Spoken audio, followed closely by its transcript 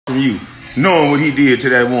from you, knowing what he did to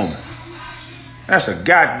that woman. That's a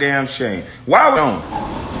goddamn shame. Why don't?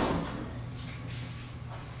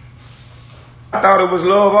 I thought it was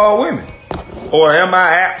love all women. Or am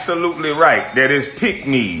I absolutely right that it's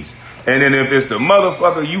pick-me's? And then if it's the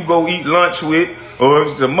motherfucker you go eat lunch with, or if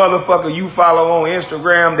it's the motherfucker you follow on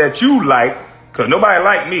Instagram that you like, because nobody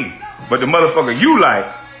like me, but the motherfucker you like,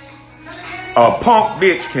 a punk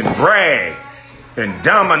bitch can brag and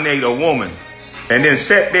dominate a woman and then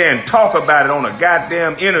sit there and talk about it on a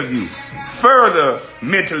goddamn interview, further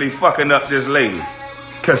mentally fucking up this lady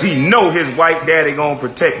because he know his white daddy gonna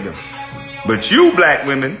protect him. But you black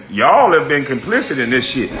women, y'all have been complicit in this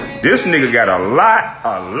shit. This nigga got a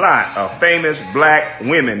lot of famous black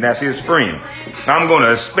women that's his friend. I'm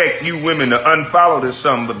gonna expect you women to unfollow this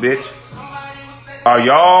son of a bitch. Are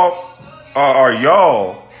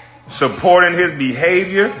y'all supporting his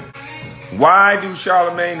behavior? Why do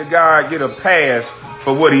Charlamagne the God get a pass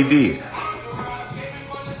for what he did?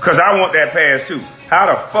 Because I want that pass too. How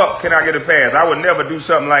the fuck can I get a pass? I would never do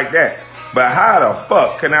something like that. But how the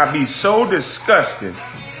fuck can I be so disgusting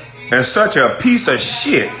and such a piece of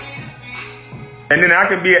shit, and then I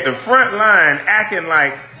can be at the front line acting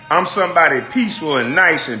like I'm somebody peaceful and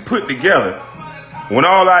nice and put together, when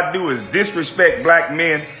all I do is disrespect black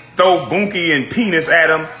men, throw bunkie and penis at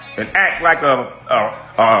them, and act like a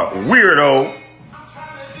weirdo,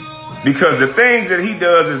 because the things that he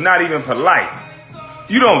does is not even polite.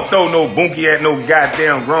 You don't throw no bunkie at no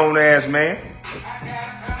goddamn grown ass man.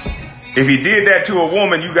 If he did that to a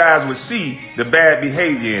woman, you guys would see the bad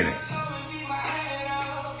behavior in it.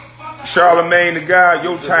 Charlamagne the God,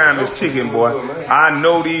 your time is ticking, boy. I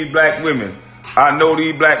know these black women.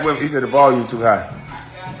 He said the volume too high.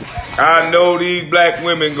 I know these black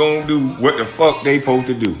women gonna do what the fuck they supposed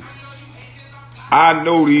to do. I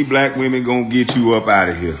know these black women gonna get you up out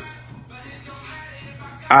of here.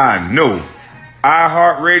 I know.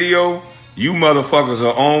 iHeartRadio, you motherfuckers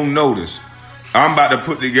are on notice. I'm about to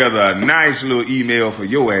put together a nice little email for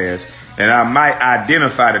your ass, and I might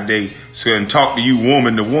identify today so I can talk to you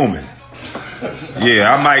woman to woman.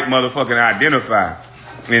 Yeah, I might motherfucking identify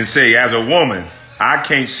and say, as a woman, I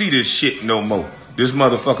can't see this shit no more. This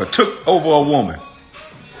motherfucker took over a woman.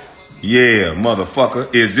 Yeah,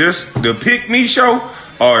 motherfucker. Is this the Pick Me show?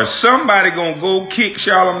 Or is somebody gonna go kick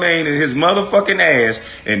Charlamagne in his motherfucking ass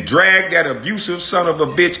and drag that abusive son of a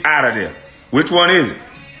bitch out of there? Which one is it?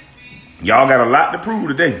 Y'all got a lot to prove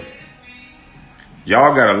today.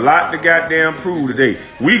 Y'all got a lot to goddamn prove today.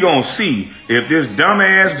 We gonna see if this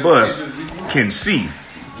dumbass bus can see.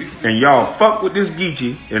 And y'all fuck with this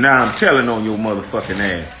Geechee, and now I'm telling on your motherfucking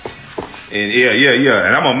ass. And yeah.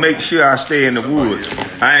 And I'm gonna make sure I stay in the woods.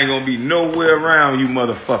 I ain't gonna be nowhere around you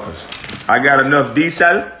motherfuckers. I got enough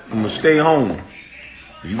diesel. I'm gonna stay home.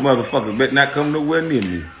 You motherfuckers better not come nowhere near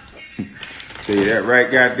me. Tell you that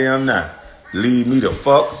right goddamn now. Leave me the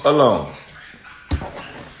fuck alone.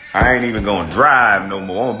 I ain't even gonna drive no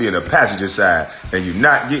more. I'm gonna be in the passenger side, and you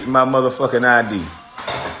not getting my motherfucking ID.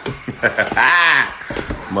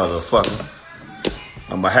 Motherfucker.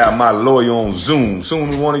 I'm gonna have my lawyer on Zoom. Soon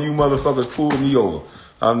as one of you motherfuckers pull me over,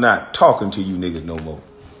 I'm not talking to you niggas no more.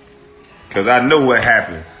 Cause I know what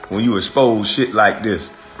happened when you expose shit like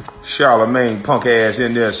this. Charlamagne punk ass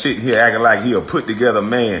in there sitting here acting like he a put together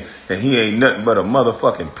man, and he ain't nothing but a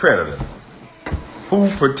motherfucking predator. Who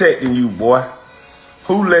protecting you, boy?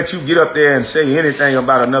 Who let you get up there and say anything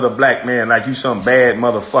about another black man like you some bad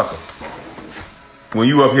motherfucker? When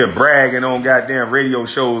you up here bragging on goddamn radio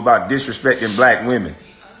shows about disrespecting black women.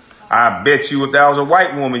 I bet you if that was a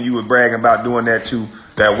white woman you was bragging about doing that to,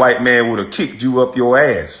 that white man would have kicked you up your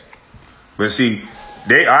ass. But see,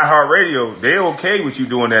 iHeartRadio, they okay with you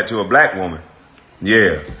doing that to a black woman.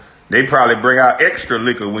 Yeah. They probably bring out extra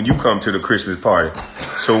liquor when you come to the Christmas party.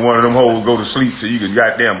 So one of them hoes go to sleep so you can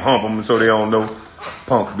goddamn hump them so they don't know.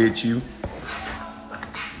 Punk bitch you.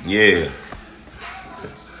 Yeah.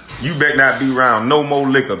 You better not be around no more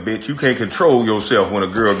liquor, bitch. You can't control yourself when a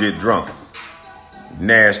girl get drunk.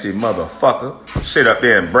 Nasty motherfucker. Sit up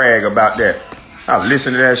there and brag about that. I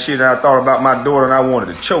listened to that shit and I thought about my daughter and I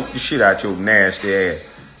wanted to choke the shit out your nasty ass.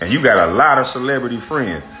 And you got a lot of celebrity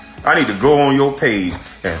friends. I need to go on your page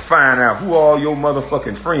and find out who all your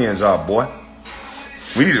motherfucking friends are, boy.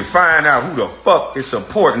 We need to find out who the fuck is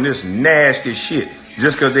supporting this nasty shit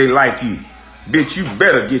just because they like you. Bitch, you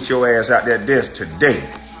better get your ass out that desk today,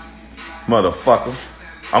 motherfucker.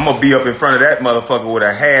 I'm going to be up in front of that motherfucker with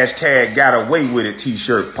a hashtag got away with it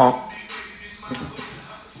t-shirt, punk.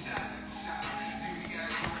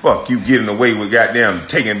 Fuck you getting away with goddamn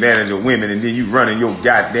taking advantage of women and then you running your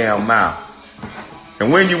goddamn mouth.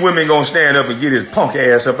 And when you women gonna stand up and get his punk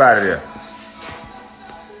ass up out of there?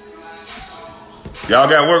 Y'all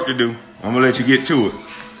got work to do. I'm gonna let you get to it.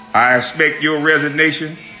 I expect your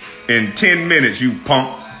resignation in 10 minutes, you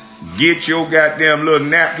punk. Get your goddamn little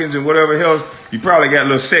napkins and whatever else. You probably got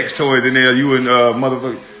little sex toys in there. You and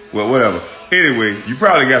motherfucker, well, whatever. Anyway, you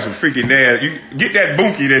probably got some freaking ass. You get that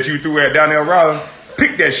bunkie that you threw at down there, Rollins.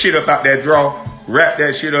 Pick that shit up out that drawer, wrap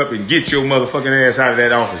that shit up, and get your motherfucking ass out of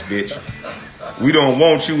that office, bitch. We don't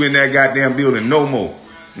want you in that goddamn building no more.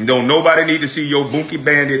 And don't nobody need to see your bunkie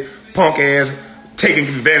bandit, punk ass, taking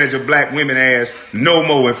advantage of black women ass no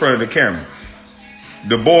more in front of the camera.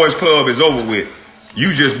 The boys club is over with.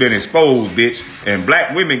 You just been exposed, bitch. And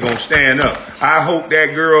black women gonna stand up. I hope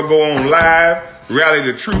that girl go on live,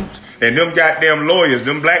 rally the troops, and them goddamn lawyers,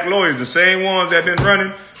 them black lawyers, the same ones that been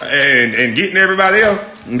running and getting everybody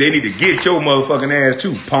else, they need to get your motherfucking ass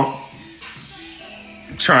too, punk.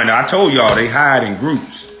 I told y'all they hide in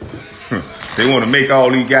groups. They want to make all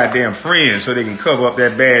these goddamn friends so they can cover up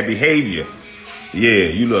that bad behavior. Yeah,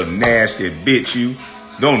 you little nasty bitch, you.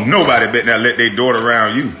 Don't nobody bet not let their daughter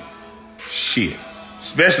around you. Shit.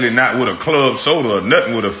 Especially not with a club soda or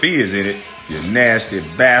nothing with a fizz in it. You nasty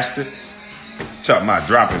bastard. Talking about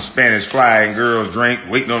dropping Spanish flying girls drink,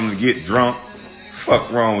 waiting on them to get drunk.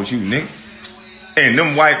 Fuck wrong with you, nigga. And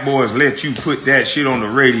them white boys let you put that shit on the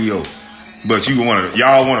radio. But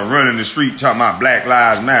y'all wanna run in the street talking about Black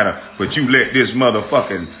Lives Matter, but you let this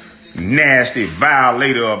motherfucking nasty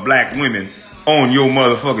violator of black women on your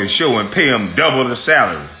motherfucking show and pay them double the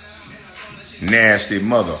salary. Nasty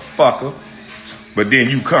motherfucker. But then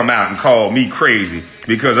you come out and call me crazy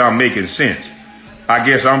because I'm making sense. I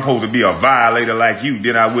guess I'm supposed to be a violator like you,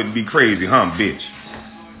 then I wouldn't be crazy, huh, bitch?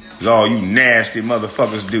 That's all you nasty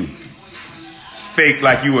motherfuckers do. Fake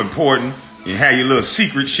like you important. You have your little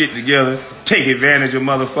secret shit together. Take advantage of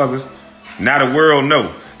motherfuckers. Now the world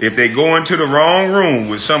know. If they go into the wrong room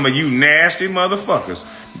with some of you nasty motherfuckers,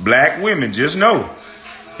 black women, just know.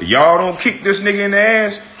 If y'all don't kick this nigga in the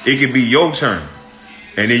ass, it could be your turn.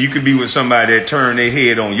 And then you could be with somebody that turn their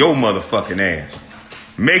head on your motherfucking ass.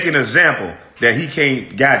 Make an example that he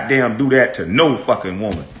can't goddamn do that to no fucking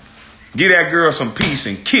woman. Give that girl some peace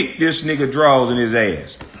and kick this nigga drawers in his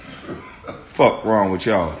ass. Fuck wrong with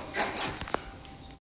y'all.